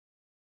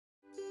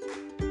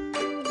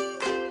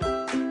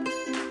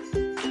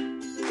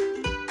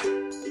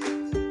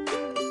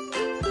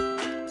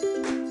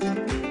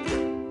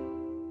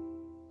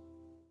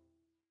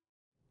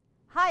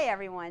Hi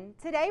everyone.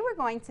 Today we're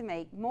going to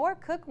make more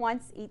cook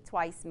once, eat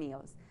twice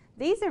meals.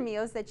 These are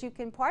meals that you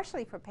can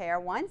partially prepare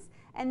once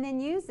and then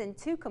use in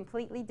two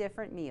completely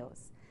different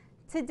meals.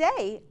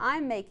 Today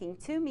I'm making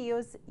two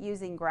meals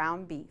using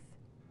ground beef.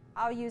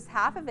 I'll use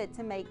half of it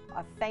to make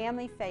a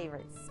family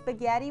favorite,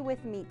 spaghetti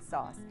with meat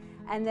sauce.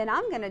 And then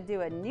I'm going to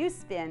do a new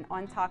spin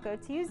on Taco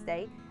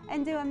Tuesday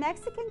and do a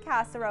Mexican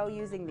casserole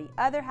using the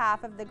other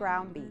half of the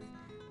ground beef.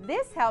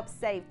 This helps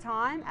save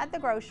time at the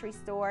grocery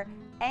store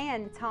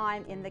and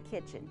time in the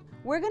kitchen.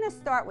 We're going to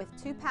start with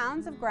 2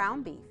 pounds of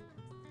ground beef.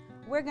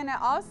 We're going to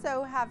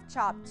also have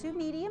chopped 2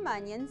 medium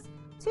onions,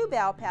 2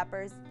 bell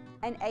peppers,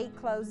 and 8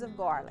 cloves of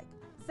garlic.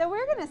 So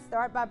we're going to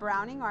start by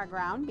browning our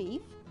ground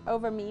beef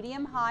over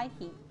medium-high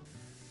heat.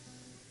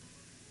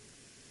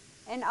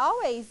 And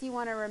always you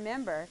want to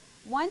remember,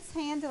 once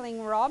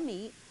handling raw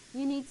meat,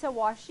 you need to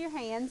wash your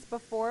hands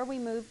before we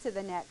move to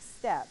the next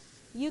step.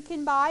 You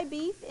can buy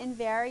beef in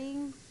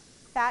varying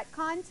fat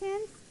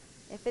contents.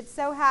 If it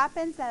so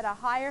happens that a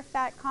higher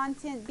fat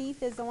content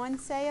beef is on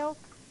sale,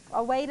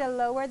 a way to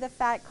lower the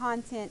fat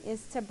content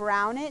is to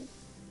brown it,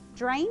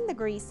 drain the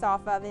grease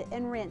off of it,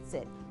 and rinse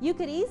it. You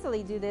could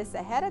easily do this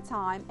ahead of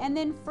time and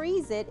then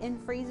freeze it in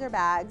freezer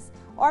bags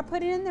or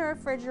put it in the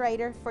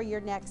refrigerator for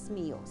your next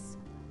meals.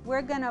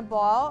 We're going to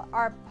boil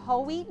our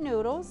whole wheat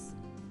noodles,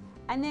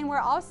 and then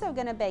we're also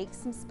going to bake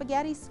some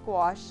spaghetti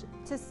squash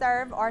to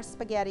serve our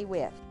spaghetti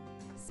with.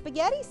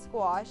 Spaghetti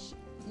squash,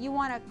 you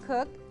want to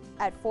cook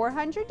at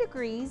 400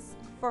 degrees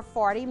for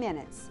 40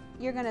 minutes.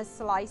 You're going to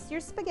slice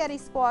your spaghetti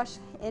squash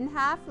in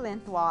half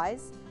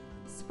lengthwise,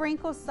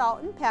 sprinkle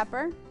salt and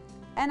pepper,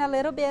 and a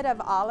little bit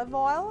of olive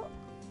oil,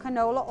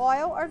 canola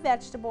oil, or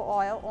vegetable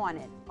oil on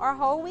it. Our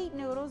whole wheat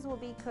noodles will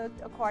be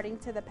cooked according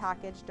to the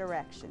package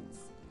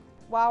directions.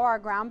 While our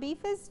ground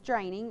beef is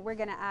draining, we're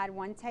going to add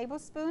 1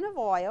 tablespoon of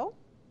oil,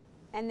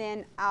 and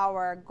then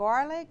our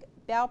garlic,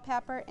 bell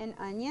pepper, and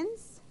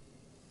onions.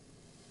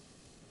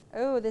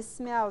 Oh, this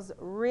smells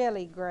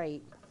really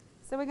great.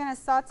 So we're going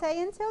to saute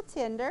until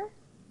tender.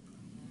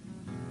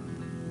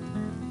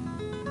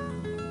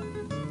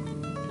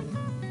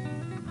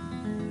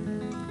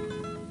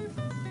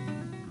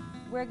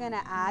 We're going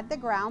to add the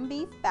ground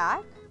beef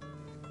back.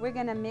 We're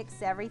going to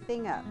mix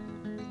everything up.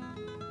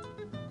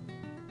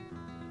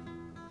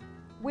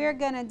 We're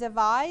going to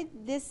divide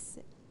this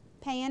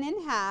pan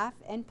in half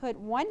and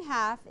put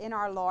 1/2 in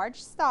our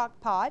large stock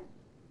pot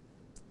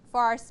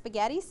for our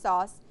spaghetti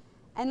sauce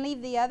and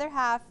leave the other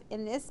half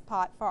in this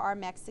pot for our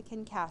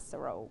Mexican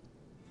casserole.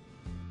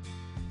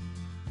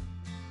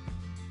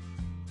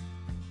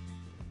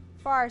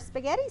 For our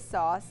spaghetti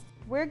sauce,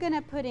 we're going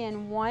to put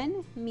in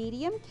 1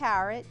 medium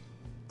carrot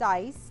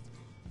diced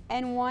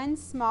and 1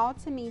 small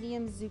to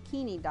medium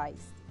zucchini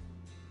diced.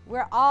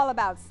 We're all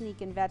about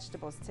sneaking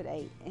vegetables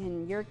today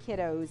in your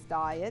kiddos'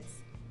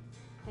 diets.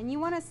 And you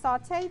want to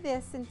saute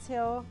this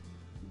until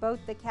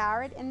both the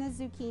carrot and the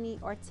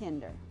zucchini are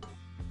tender.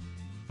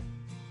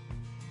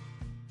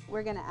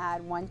 We're going to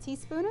add 1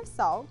 teaspoon of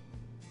salt,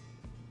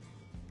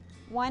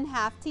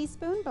 1/2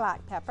 teaspoon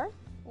black pepper,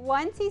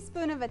 1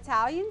 teaspoon of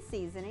Italian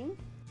seasoning,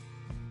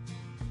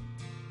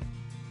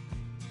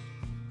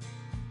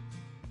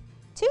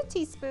 2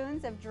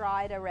 teaspoons of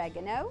dried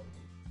oregano,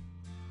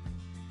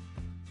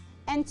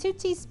 and 2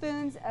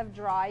 teaspoons of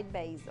dried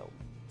basil.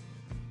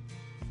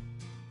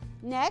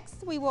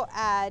 Next, we will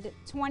add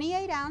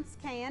 28-ounce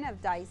can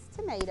of diced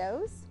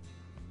tomatoes,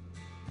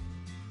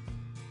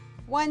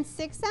 1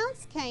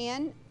 6-ounce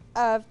can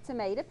of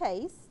tomato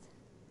paste,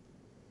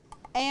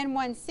 and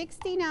 1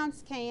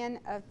 16-ounce can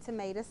of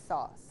tomato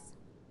sauce.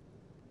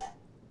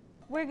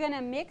 We're going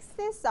to mix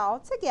this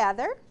all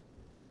together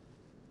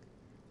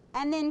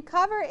and then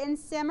cover and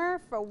simmer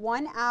for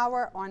 1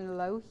 hour on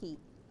low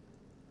heat.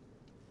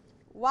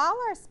 While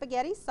our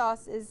spaghetti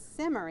sauce is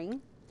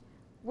simmering,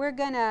 we're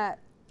going to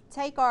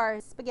take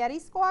our spaghetti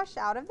squash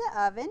out of the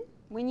oven.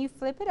 When you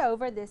flip it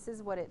over, this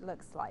is what it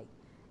looks like.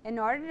 In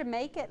order to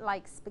make it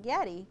like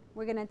spaghetti,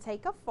 we're going to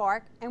take a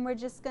fork and we're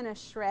just going to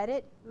shred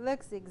it.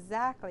 Looks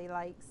exactly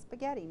like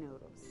spaghetti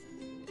noodles.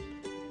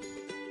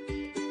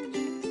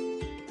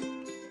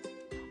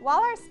 While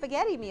our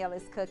spaghetti meal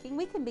is cooking,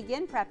 we can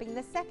begin prepping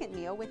the second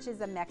meal, which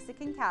is a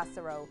Mexican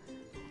casserole.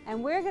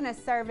 And we're going to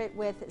serve it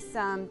with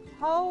some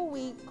whole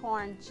wheat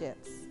corn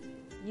chips.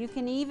 You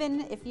can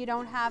even, if you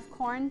don't have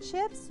corn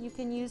chips, you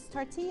can use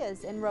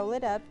tortillas and roll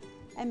it up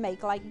and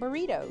make like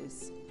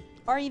burritos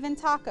or even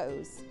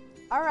tacos.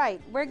 All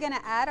right, we're going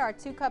to add our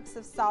 2 cups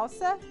of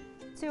salsa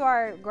to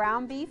our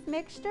ground beef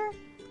mixture,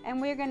 and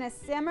we're going to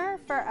simmer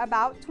for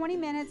about 20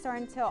 minutes or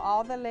until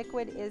all the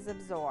liquid is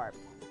absorbed.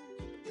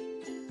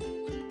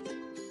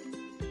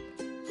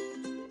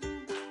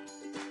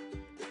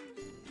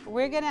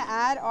 We're going to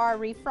add our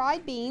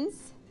refried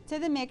beans to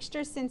the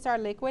mixture since our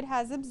liquid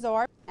has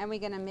absorbed, and we're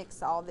going to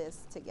mix all this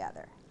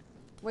together.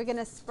 We're going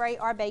to spray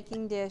our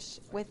baking dish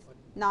with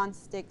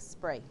nonstick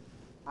spray.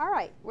 All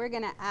right, we're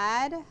going to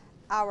add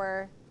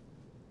our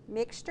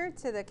mixture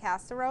to the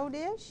casserole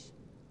dish,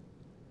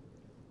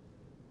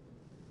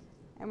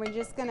 and we're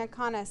just going to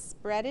kind of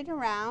spread it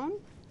around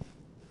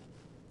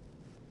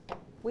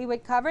We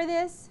would cover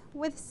this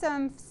with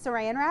some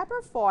saran wrap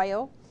or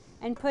foil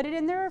and put it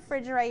in the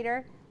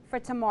refrigerator for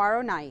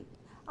tomorrow night.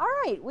 All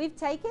right, we've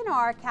taken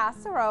our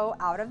casserole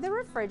out of the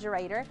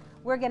refrigerator.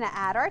 We're going to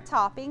add our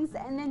toppings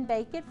and then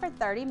bake it for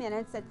 30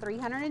 minutes at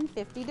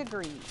 350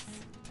 degrees.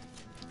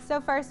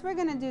 So first we're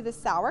going to do the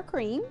sour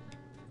cream.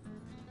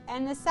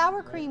 And the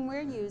sour cream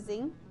we're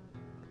using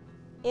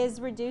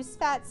is reduced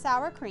fat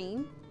sour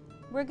cream.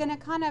 We're going to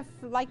kind of,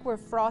 like we're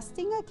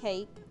frosting a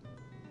cake,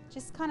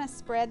 just kind of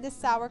spread the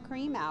sour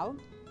cream out.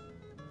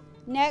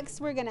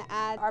 Next we're going to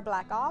add our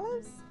black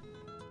olives.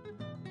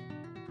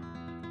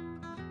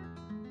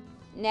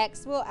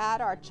 Next we'll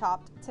add our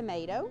chopped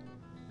tomato.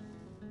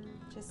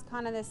 Just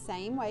kind of the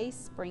same way,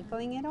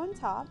 sprinkling it on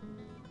top.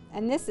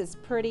 And this is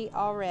pretty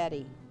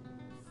already.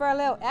 For a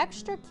little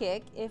extra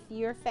kick, if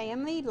your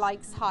family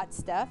likes hot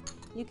stuff,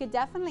 you could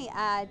definitely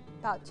add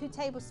about 2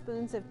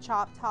 tablespoons of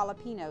chopped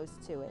jalapenos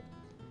to it.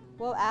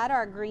 We'll add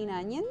our green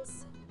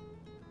onions.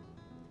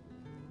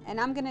 And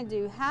I'm going to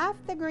do half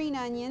the green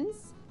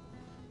onions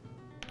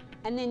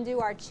and then do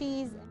our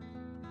cheese.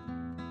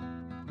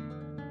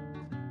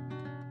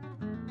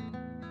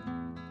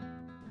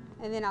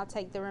 And then I'll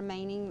take the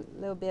remaining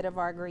little bit of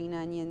our green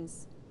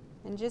onions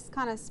and just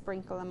kind of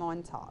sprinkle them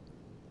on top.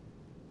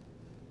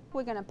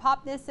 We're going to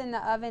pop this in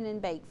the oven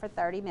and bake for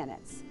 30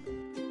 minutes.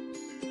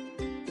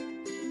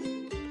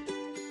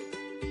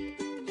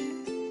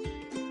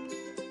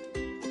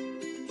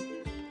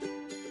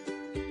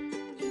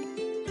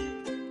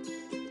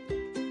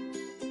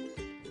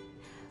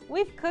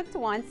 We've cooked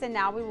once and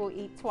now we will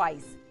eat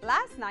twice.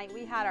 Last night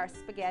we had our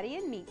spaghetti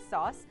and meat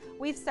sauce.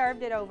 We've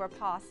served it over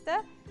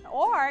pasta,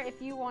 or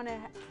if you want to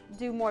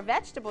do more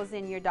vegetables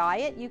in your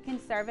diet, you can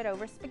serve it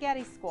over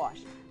spaghetti squash.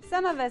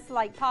 Some of us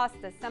like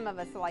pasta, some of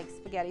us like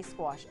spaghetti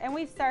squash, and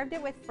we've served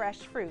it with fresh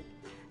fruit.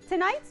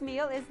 Tonight's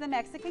meal is the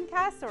Mexican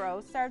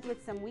casserole served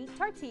with some wheat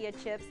tortilla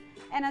chips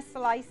and a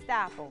sliced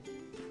apple.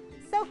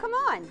 So come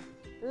on,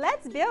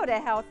 let's build a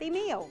healthy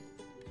meal.